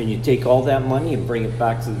 And you take all that money and bring it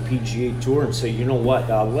back to the PGA Tour and say, you know what?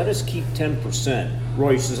 Let us keep 10%.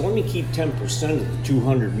 Roy says, let me keep 10% of the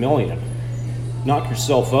 200 million. Knock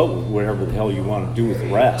yourself out with whatever the hell you want to do with the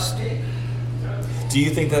rest. Do you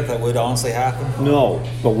think that would honestly happen? No,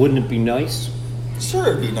 but wouldn't it be nice? Sure,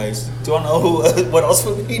 it'd be nice. Do you want to know what else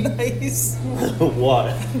would be nice?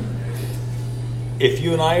 What? If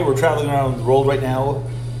you and I were traveling around the world right now,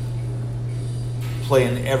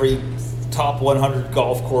 playing every top 100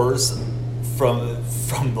 golf course from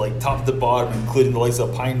like top to bottom, including the likes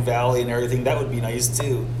of Pine Valley and everything, that would be nice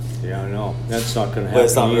too. Yeah, I know. That's not going to But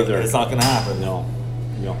it's happen not. either. It's not going to happen. No.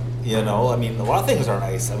 You know, I mean, a lot of things are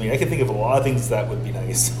nice. I mean, I can think of a lot of things that would be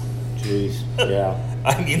nice. Jeez. Yeah.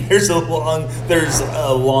 I mean, there's a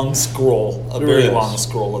long scroll, a There very is. long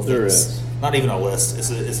scroll of There things. is. Not even a list.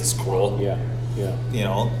 It's a scroll. Yeah. Yeah. You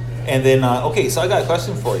know, and then okay, so I got a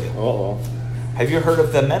question for you. Uh-oh. Have you heard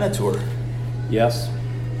of the MENA Tour Yes,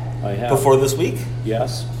 I have. before this week?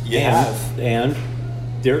 Yes. You have. And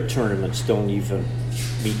their tournaments don't even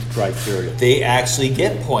meet the criteria. They actually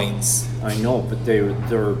get points. I know, but they're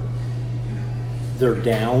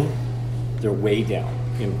down. They're way down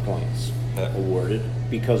in points awarded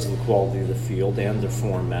because of the quality of the field and their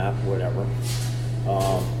format, whatever.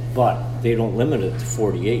 But they don't limit it to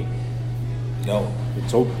 48. No,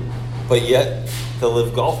 It's open. but yet the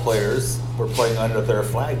Live Golf players were playing under their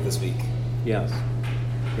flag this week. Yes.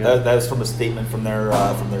 Yeah. That is from a statement from their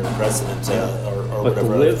president or But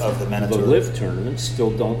whatever of the MENA Tour. Live tournaments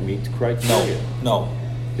still don't meet the criteria. No.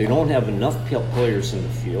 They don't have enough players in the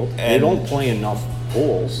field. They And- don't play enough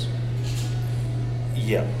holes.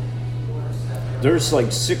 Yeah. There's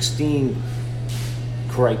like 16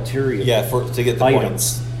 criteria. Yeah, to get the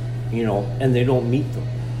items, points. you know, and they don't meet them.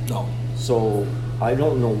 No. So I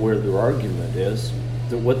don't know where their argument is.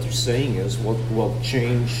 That what they're saying is, well,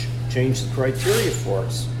 change the criteria for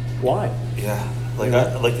us. Why? Yeah,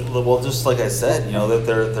 Yeah. well, just like I said, that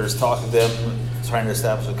there's talk of them trying to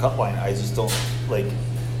establish a cut line. I just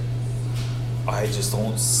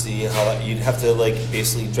don't see how you'd have to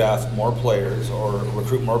basically draft more players or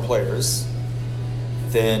recruit more players,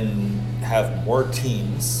 then have more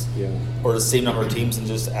teams, or the same number of teams and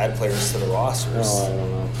just add players to the rosters. No, I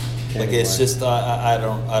don't know. Anyway. It's just I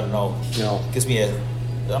don't know. No. It gives me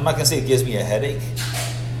I'm not gonna say it gives me a headache,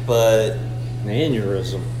 but An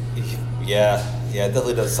aneurysm. yeah, it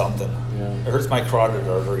definitely does something. Yeah. It hurts my carotid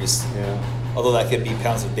arteries. Yeah, Although that could be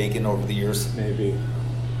pounds of bacon over the years. maybe.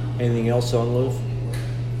 Anything else on Liv?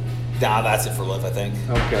 Nah, that's it for Liv, I think.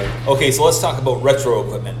 Okay. Okay, so let's talk about retro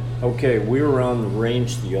equipment. Okay, we were on the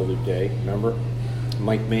range the other day, remember?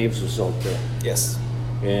 Mike Maves was out there. Yes.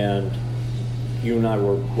 And you and I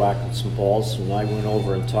were whacking some balls, and I went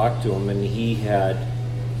over and talked to him, and he had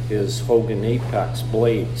his Hogan Apex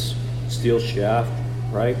blades, steel shaft,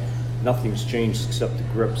 right? Nothing's changed except the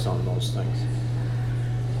grips on those things.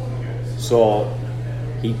 So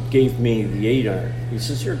he gave me the 8-iron. He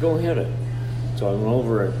says, here, go hit it. So I went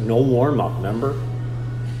over it, no warm-up, remember?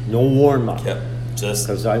 No warm-up. Yep. Just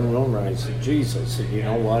Because I went over and I said, geez, I said, you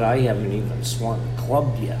know what, I haven't even swung a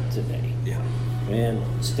club yet today. yeah. Man,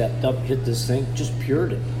 stepped up, hit this thing, just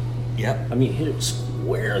pured it. Yep. I mean, hit it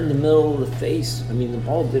square in the middle of the face. I mean, the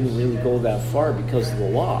ball didn't really go that far because of the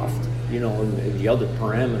loft, and the other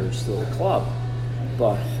parameters to the club.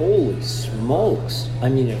 But holy smokes, I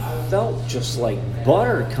mean, it felt just like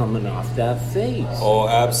butter coming off that face. Oh,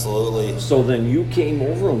 absolutely. So then you came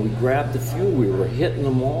over and we grabbed a few. We were hitting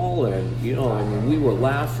them all, and I mean, we were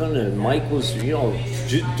laughing. And Mike was,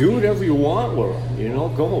 just do whatever you want with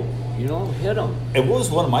them. Go, hit them. And what was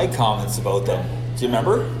one of my comments about them? Do you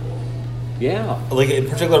remember? Yeah, In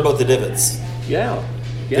particular about the divots. yeah,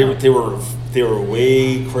 They yeah, were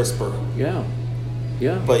way crisper. yeah,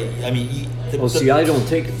 yeah. But I mean, Well, see, I don't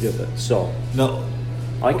take a divot, so no.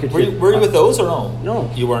 I could. Were you with those or no?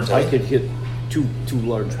 No, You weren't. I could hit two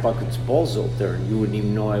large buckets of balls out there, and you wouldn't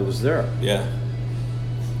even know I was there. Yeah.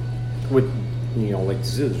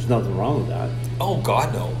 There's nothing wrong with that. Oh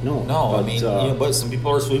God, no. No, No. I but, mean, but some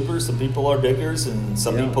people are sweepers, some people are diggers, and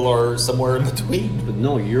some Yeah. people are somewhere in between But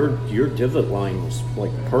no, your divot line was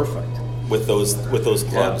like perfect. with those Yeah,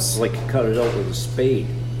 clubs. it's like you cut it out with a spade.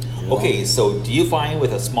 Okay, so do you find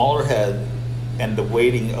with a smaller head and the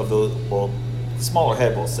weighting of the smaller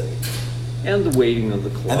head, we'll say, And the weighting of the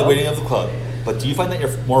club. and the weighting of the club, but do you find that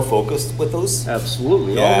you're more focused with those?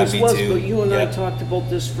 Absolutely. Yeah, Always me was. too. But you and I Yeah. talked about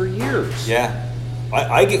this for years. Yeah.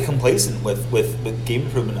 I get complacent with game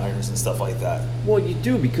improvement irons and stuff like that. Well, you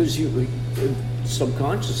do because you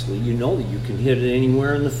subconsciously you know that you can hit it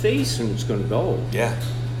anywhere in the face and it's going to go. Yeah.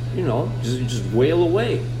 Just wail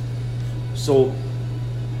away. So,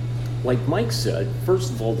 like Mike said, first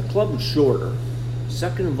of all, the club was shorter.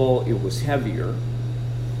 Second of all, it was heavier.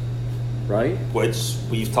 Right? Which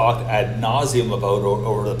we've talked ad nauseum about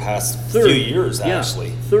over the past Third, few years, yeah.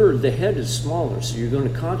 actually. Third, the head is smaller, so you're going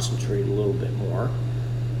to concentrate a little bit more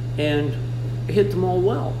and hit them all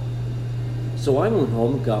well. So I went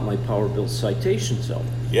home and got my Power Build citations out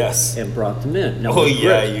Yes. and brought them in. Now, Oh, the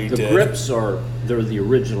yeah, grip- you the did. grips they're the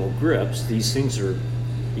original grips. These things are,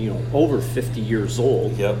 over 50 years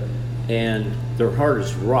old. Yep. And they're hard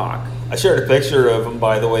as rock. I shared a picture of them,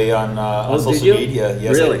 by the way, on did social you? media.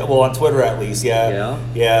 Yes, Really? on Twitter at least. Yeah. Yeah?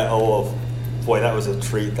 Yeah. Oh, boy, that was a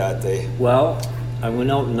treat that day. Well, I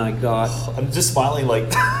went out and I got, I'm just smiling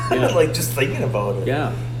Yeah. like just thinking about it.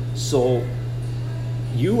 yeah. So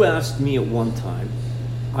you asked me at one time,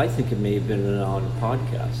 I think it may have been on a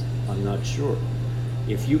podcast, I'm not sure,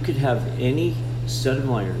 if you could have any set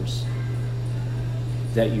of irons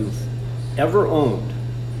that you've ever owned,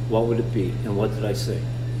 what would it be? And what did I say?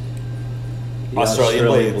 The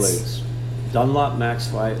Australian blades. Dunlop Max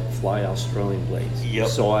Fly Australian blades. Yep.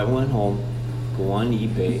 So I went home, go on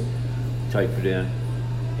eBay, type it in,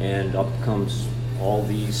 and up comes all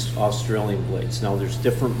these Australian blades. Now there's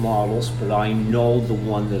different models, but I know the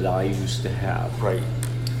one that I used to have. Right.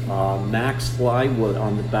 Max Fly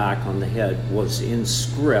on the back, on the head, was in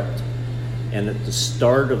script, and at the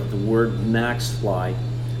start of the word Max Fly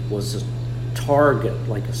was a target,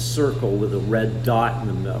 like a circle with a red dot in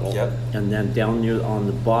the middle. Yep. And then down near on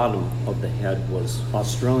the bottom of the head was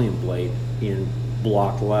Australian Blade in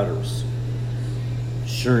block letters.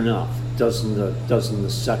 Sure enough, doesn't the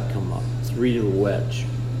set come up? 3 to the wedge.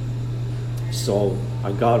 So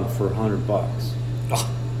I got them for $100, Oh,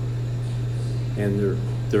 and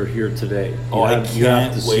they're here today. I You have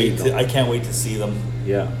can't to see wait. them. I can't wait to see them.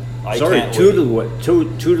 Yeah. Sorry, can't two wait. to the wedge.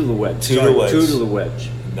 Two to the wedge. Two to Sorry, the wedge. two to the wedge.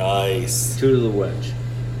 Nice. Two to the wedge.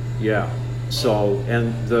 Yeah. So,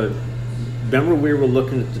 and remember we were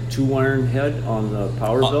looking at the 2-iron head on the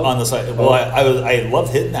power bill? On the side. Well, I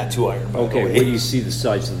love hitting that 2-iron. Okay, wait till you see the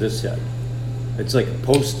size of this head. It's like a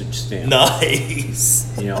postage stamp.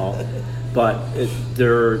 Nice. You know, but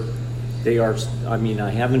they are. I mean,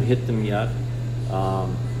 I haven't hit them yet.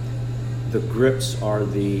 The grips are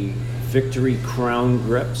the Victory Crown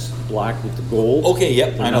grips, black with the gold. Okay,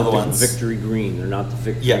 yep, They're I know not the ones. Victory Green. They're not the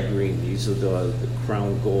Victory Yeah. Green. These are the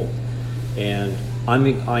Crown Gold, and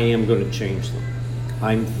I am going to change them.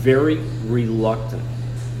 I'm very reluctant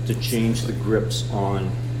to change the grips on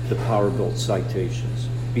the Powerbuilt Citations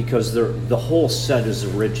because the whole set is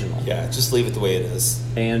original. Yeah, just leave it the way it is.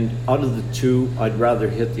 And out of the two, I'd rather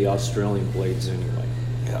hit the Australian blades anyway.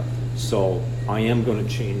 Yeah. So I am going to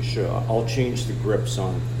change. I'll change the grips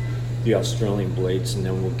on the Australian blades, and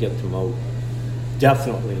then we'll get them out.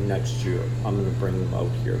 Definitely next year, I'm going to bring them out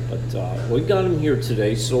here. But we got them here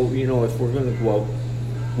today, so you know if we're going to go out,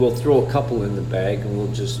 we'll throw a couple in the bag, and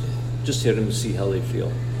we'll just hit them and see how they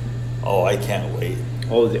feel. Oh, I can't wait.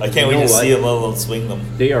 Oh, I can't wait to see them, let alone swing them.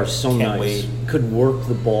 They are so Can't nice. wait. Could work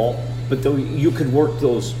the ball, but though you could work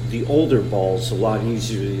the older balls a lot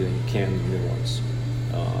easier than you can the new ones.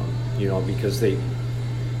 You know, because the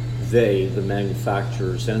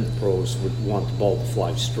manufacturers and the pros would want the ball to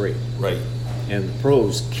fly straight, Right. and the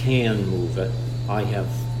pros can move it. I have,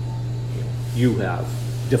 you have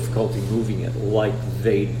difficulty moving it like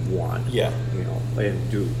they want. Yeah. You know,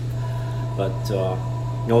 and do, but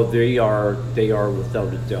no, they are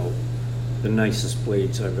without a doubt the nicest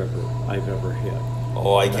blades I've ever hit.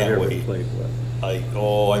 Oh, I I've can't ever wait. played with.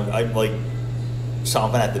 I'm like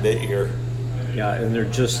chomping at the bit here. Yeah, and they're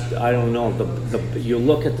just, I don't know, you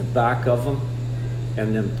look at the back of them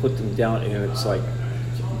and then put them down, and it's like,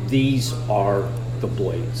 these are the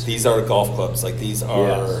blades. These are golf clubs. Like these are.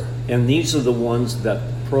 Yes. And these are the ones that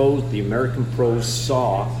the American pros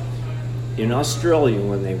saw in Australia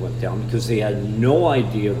when they went down, because they had no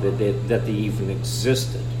idea that they even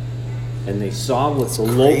existed. And they saw what the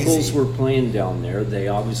crazy. locals were playing down there. They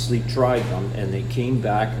obviously tried them, and they came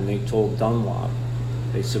back and they told Dunlop,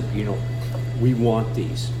 they said, you know, we want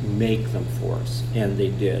these, make them for us. And they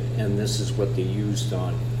did. And this is what they used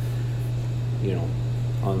on, you know,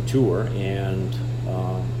 on tour. And,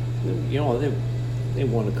 you know, they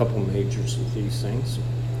won a couple majors with these things.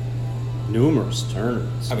 Numerous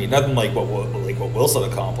tournaments. I mean, nothing like what Wilson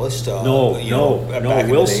accomplished. No, you know, back in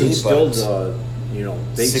the Wilson day, still, but, you know,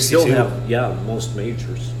 they 62. still have, most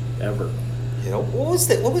majors ever. You know, what was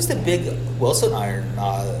the big Wilson iron?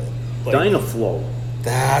 Dynaflow.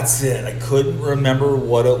 That's it. I couldn't remember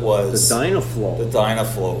what it The was. Dynaflow. The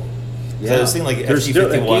Dynaflow. Yeah. I was thinking like There's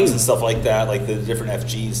FG51s again- and stuff like that, like the different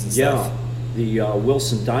FGs and Yeah, stuff. the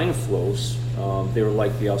Wilson Dynaflows, they were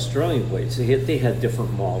like the Australian blades. They had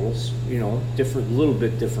different models, you know, little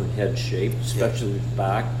bit different head shape, especially the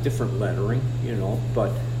back, different lettering, you know,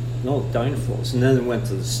 but no, Dynaflows. And then it went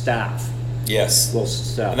to the staff, Yes. Wilson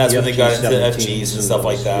staff. And that's the when they got into FG17s FGs and stuff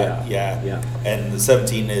like those. that. Yeah. And the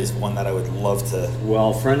 17 is one that I would love to. Well,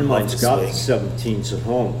 a friend of Love mine's to got the swing. 17s at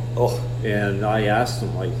home. Oh, And I asked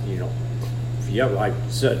him, like, you know, I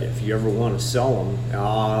said, if you ever want to sell them,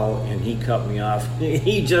 and he cut me off.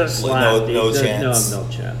 He just Well, laughed. no He said, chance. No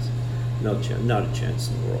chance. No chance. Not a chance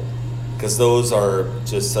in the world. because those are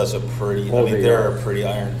just such a pretty. Oh, I mean, they they're are. a pretty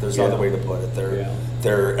iron. There's Yeah. no other way to put it. Yeah.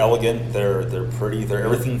 They're elegant. They're pretty. They're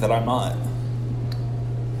everything that I'm not.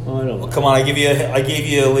 Oh, I don't know. Come on, I gave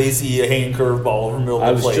you a lazy hanging curveball over the middle I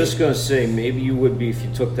of was the plate. just going to say, maybe you would be if you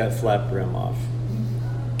took that flat brim off.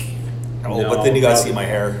 Oh, No, but then you gotta that- see my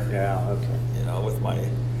hair. Yeah, okay. You know, with my,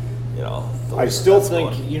 you know. the way I still that's think,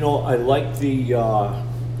 going. you know, I like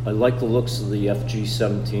the looks of the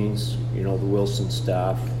FG17s, you know, the Wilson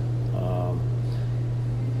staff.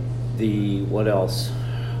 What else?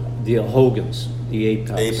 The Hogans, the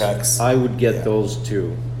Apex. Apex. I would get Yeah. those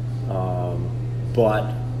too.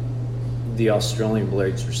 But the Australian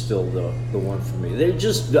blades are still the one for me. They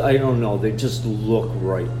just, I don't know, they just look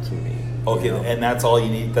right to me. Okay, you know? and that's all you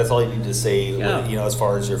need. That's all you need to say. Yeah. You know, as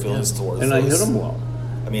far as your feelings towards And those. I hit them well.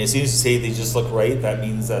 I mean, as soon as you say they just look right, that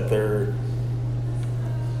means that they're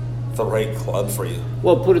the right club for you.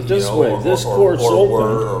 Well, put it this You know, way, or- this or- course or opened.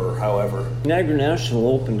 were, or however. Niagara National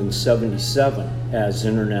opened in '77 as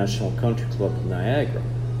International Country Club of Niagara.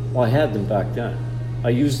 Well, I had them back then. I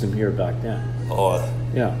used them here back then. Oh,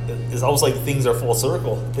 Yeah, it's almost like things are full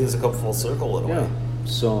circle. Things have come full circle in a yeah. way.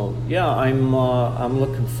 So yeah, I'm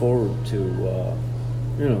looking forward to,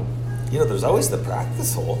 you know, You know, there's always the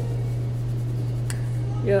practice hole.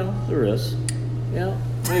 yeah, there is. Yeah,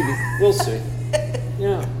 maybe. We'll see.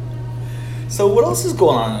 Yeah. So what else is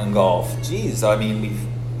going on in golf? Geez, I mean, we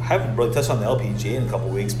haven't really touched on the LPGA in a couple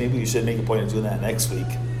of weeks. Maybe we should make a point of doing that next week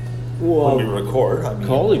Well, when we record. I mean,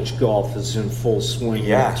 college golf is in full swing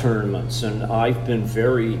Yeah. with tournaments, and I've been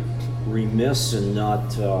very remiss in not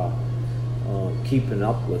keeping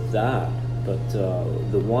up with that. But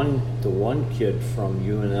the one kid from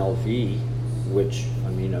UNLV, which I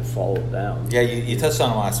mean I followed them. yeah, you touched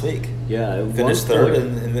on him last week. Yeah, at Finished one third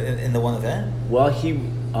point- in the one event. Well, he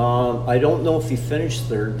I don't know if he finished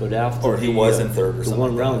third, but after Or he was in third or the something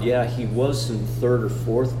one like round, that. yeah, he was in third or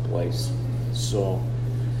fourth place. So,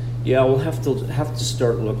 yeah, we'll have to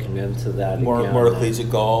start looking into that More again. collegiate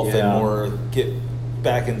golf Yeah. and more get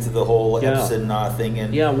back into the whole Yeah. Epson thing.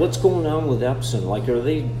 And Yeah, what's going on with Epson? Like, are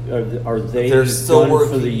they They're still done for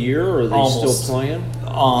working- the year, or are they Almost. still playing?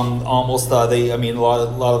 Almost. I mean, a lot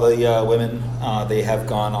of the women they have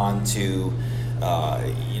gone on to,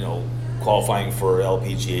 qualifying for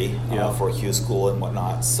LPGA Yeah. for Q School and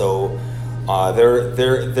whatnot. So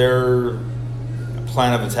their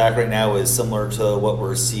plan of attack right now is similar to what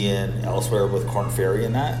we're seeing elsewhere with Corn Ferry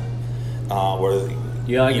and that, where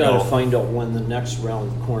Yeah, I you got to know, find out when the next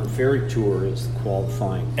round of Corn Ferry Tour is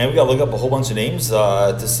qualifying. And we got to look up a whole bunch of names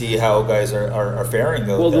to see how guys are faring.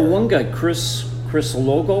 Out Well, there. the one guy, Chris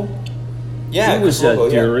Logo. yeah, he was Chris at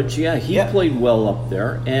Logo, yeah. Deerage. Yeah, he Yeah. played well up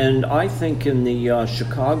there. And I think in the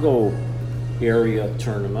Chicago area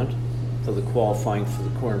tournament for the qualifying for the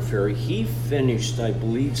Corn Ferry, he finished, I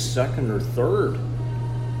believe, second or third.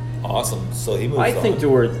 Awesome. So he moved I on. think there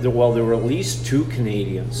were at least two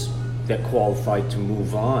Canadians that qualified to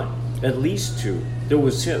move on. At least two. There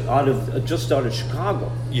was him just out of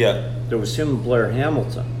Chicago. Yeah. There was him and Blair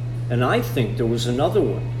Hamilton. And I think there was another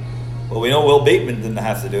one. Well, we know Will Bateman didn't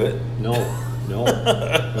have to do it. No.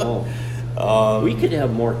 We could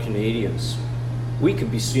have more Canadians. We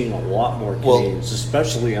could be seeing a lot more Well- Canadians,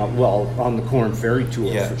 especially on the Corn Ferry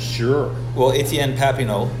Tour Yeah. for sure. Well, Etienne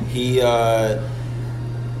Papineau,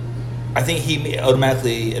 I think he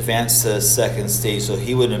automatically advanced to second stage, so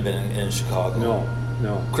he wouldn't have been in Chicago.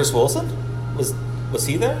 No, Chris Wilson, was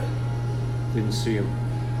he there? didn't see him.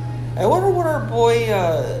 I wonder what our boy,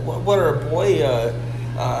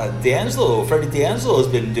 D'Angelo, Freddie D'Angelo, has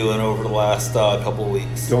been doing over the last couple of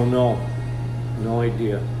weeks. Don't know. No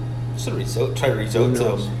idea. Should try to reach Who out to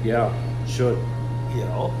knows? him. Yeah, should.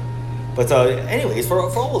 But anyways, for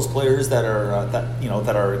all those players that are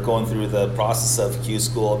that are going through the process of Q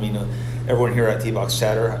School, I mean, everyone here at T-Box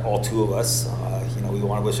Chatter, all two of us, we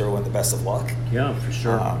want to wish everyone the best of luck. Yeah, for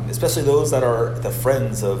sure. Especially those that are the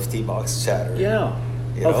friends of T-Box Chatter. Yeah,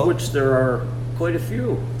 You of know? which there are quite a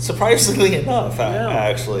few. Surprisingly enough, Yeah.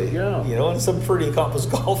 actually. Yeah. And some pretty accomplished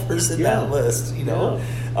golfers in Yeah. that list.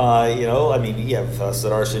 I mean, you have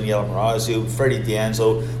Sudarshan Yalamaraju, Freddie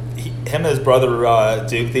D'Angelo. Him and his brother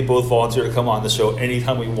Duke, they both volunteer to come on the show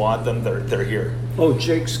anytime we want them. They're here. Oh,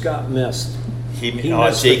 Jake Scott missed. He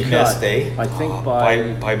missed Jake the cut. missed, eh? I think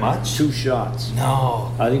by much. 2 shots. No,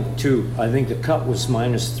 I think 2. I think the cut was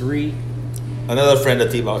 -3, another friend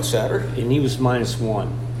of T-Box Chatter. and he was -1.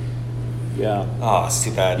 Yeah. Oh, it's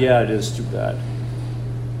too bad. Yeah, it is too bad.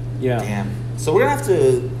 Yeah. Damn. So we're gonna have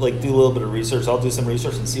to do a little bit of research. I'll do some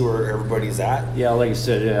research and see where everybody's at. Yeah, like I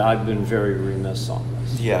said, I've been very remiss on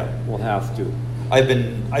this. Yeah. We'll have to. I've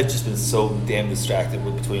just been so damn distracted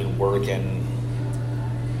between work and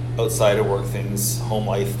outside of work things, home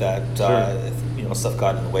life, that Sure. stuff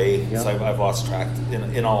got in the way. Yeah. So I've lost track.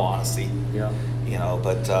 In all honesty, Yeah.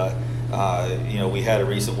 But we had a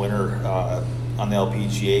recent winner on the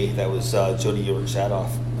LPGA. That was Jody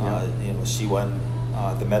Ewart-Shadoff. Yeah. She won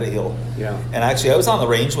the Metahill. Yeah. And actually, I was on the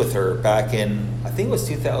range with her back in, I think it was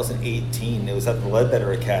 2018. It was at the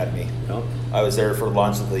Ledbetter Academy. Yeah. I was there for the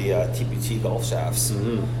launch of the TPT golf shafts.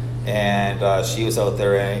 Mhm. And she was out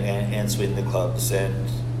there and swinging the clubs. And,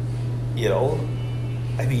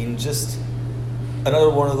 I mean, just another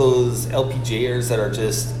one of those LPGAers that are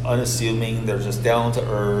just unassuming. They're just down to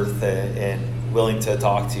earth and willing to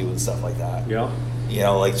talk to you and stuff like that. Yeah.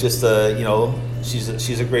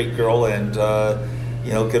 She's a great girl, and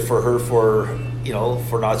good for her for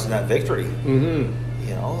notching that victory. Mm-hmm.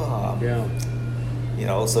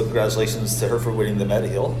 Yeah. So congratulations to her for winning the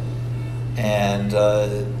Metahill. And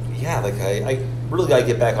I really got to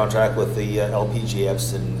get back on track with the LPGA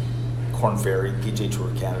Epson, Corn Ferry, PGA Tour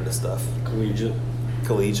Canada stuff.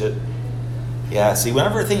 Collegiate. Yeah, see,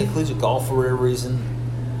 whenever I think of collegiate golf for whatever reason,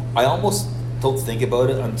 I almost don't think about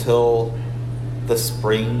it until the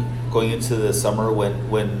spring, going into the summer when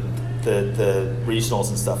the regionals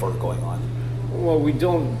and stuff are going on. Well, we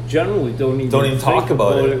don't even talk think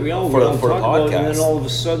about it We don't for the talk about it, and podcast. then all of a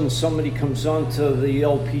sudden somebody comes onto the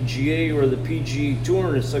LPGA or the PGA Tour,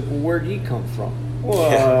 and it's like, well, where'd he come from?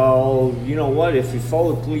 Well, you know what? If you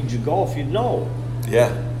followed collegiate golf, you'd know,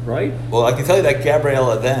 Yeah. right? Well, I can tell you that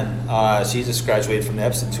Gabriella then, she just graduated from the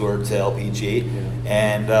Epson Tour to LPG,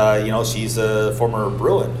 and she's a former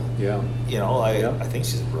Bruin. Yeah. I think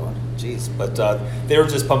she's a Bruin. Jeez, but they were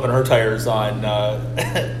just pumping her tires on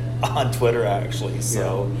on Twitter actually.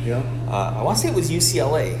 So Yeah. I want to say it was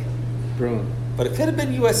UCLA, Bruin, but it could have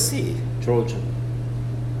been USC. Trojan.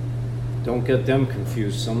 Don't get them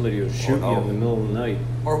confused. Somebody will shoot no. you in the middle of the night.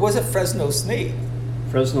 Or was it Fresno State?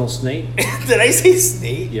 Fresno State. Did I say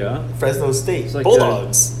State? Yeah. Fresno State. It's like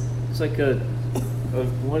Bulldogs. It's like a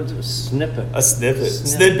what is it? A snippet. A snippet.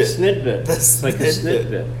 Snidbit. Snidbit. It's like a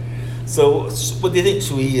snidbit. So, what do you think?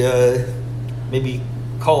 Should we maybe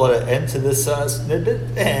call it an end to this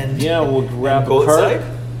snidbit? And Yeah, we'll grab go a cart.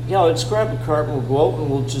 outside? Yeah, let's grab a cart and we'll go out and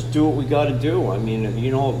we'll just do what we got to do. I mean,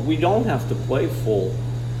 we don't have to play full,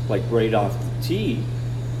 like right off the tee,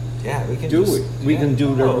 Yeah, we can do just, we? We can do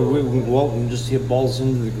whatever. Oh. We can go out and just hit balls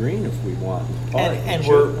into the green if we want. And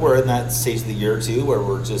we're in that stage of the year too, where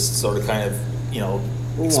we're just sort of kind of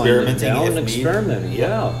We're experimenting winding down, if need. experimenting.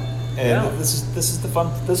 Yeah. And Yeah. this is the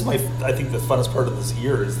fun. This is I think the funnest part of this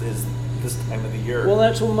year is this time of the year. Well,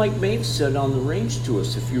 that's what Mike Mate said on the range to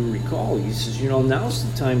us, if you recall. He says, now's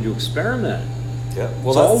the time to experiment. yeah.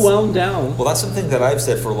 It's all wound down. Well, that's something that I've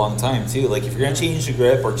said for a long time too. Like if you're gonna change the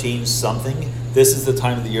grip or change something, this is the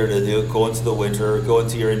time of the year to do it. Go into the winter, go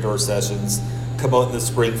into your indoor sessions, come out in the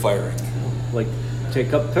spring firing. Like,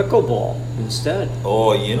 take up pickleball instead.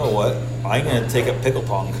 Oh, you know what? I'm gonna take up pickle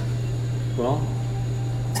pong. Well,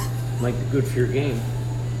 might be good for your game.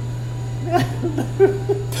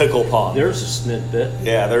 Pickle pong. There's a snidbit.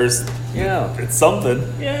 Yeah, Yeah. it's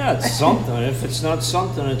something. Yeah, it's something. If it's not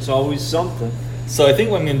something, it's always something. So I think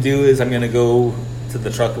what I'm going to do is I'm going to go to the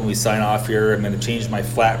truck when we sign off here. I'm going to change my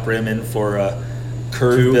flat brim in for a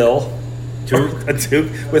curved Toque. bill. Toque? A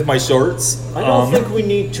toque with my shorts. I don't think we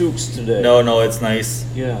need toques today. No, it's nice.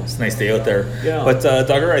 Yeah. It's a nice day out there. Yeah. But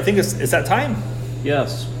Duggar, I think it's that time.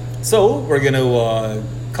 Yes. So we're going to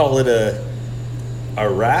call it a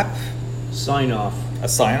wrap, Sign off. a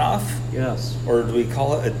sign off, Yes. or do we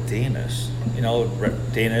call it a Danish?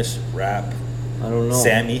 Danish wrap. I don't know.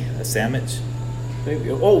 Sammy, a sandwich. Maybe.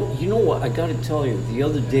 Oh, you know what? I got to tell you, the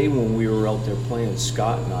other day when we were out there playing,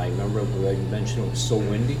 Scott and I, remember I mentioned it was so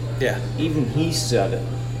windy? Yeah. Even he said it.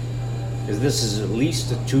 Because this is at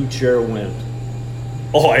least a 2-chair wind.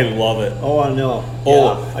 Oh, I love it. Oh, I know.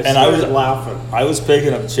 Oh, Yeah, and I was laughing. I was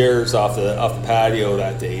picking up chairs off the patio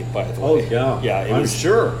that day. By the way. Oh, yeah. Yeah, it I'm was,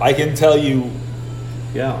 sure. I can tell you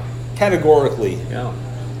Yeah. categorically, Yeah.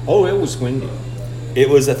 Oh, it was windy. it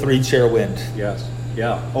was a 3-chair wind. Yes.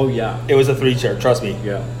 Yeah. Oh, yeah. It was a 3-chair. Trust me,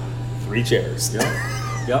 Yeah. 3 chairs.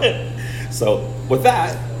 Yeah. Yep. So with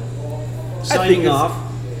that, Signing off.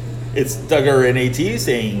 it's Duggar and AT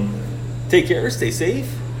saying, take care, stay safe,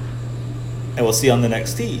 and we'll see you on the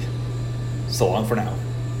next tee. So long for now.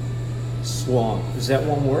 Slong. Is that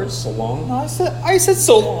one word? Salong? No, I said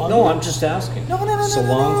so long. No, I'm just asking. No. So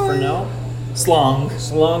long for now? Slong.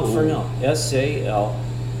 Salong for Ooh. now.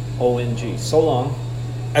 SALONG. So long.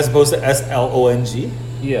 As opposed to SLONG.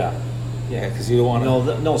 Yeah. Yeah, because you don't want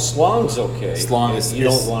to. No, slong's okay. Slong is- You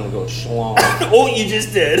is- don't want to go schlong. Oh, you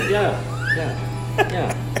just did. Yeah.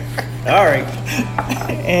 All right.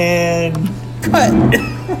 And cut.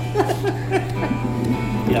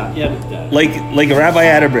 Yeah, edit that. Like a Rabbi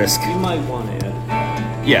Atterbrisk. You might want to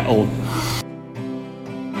edit. Yeah, old.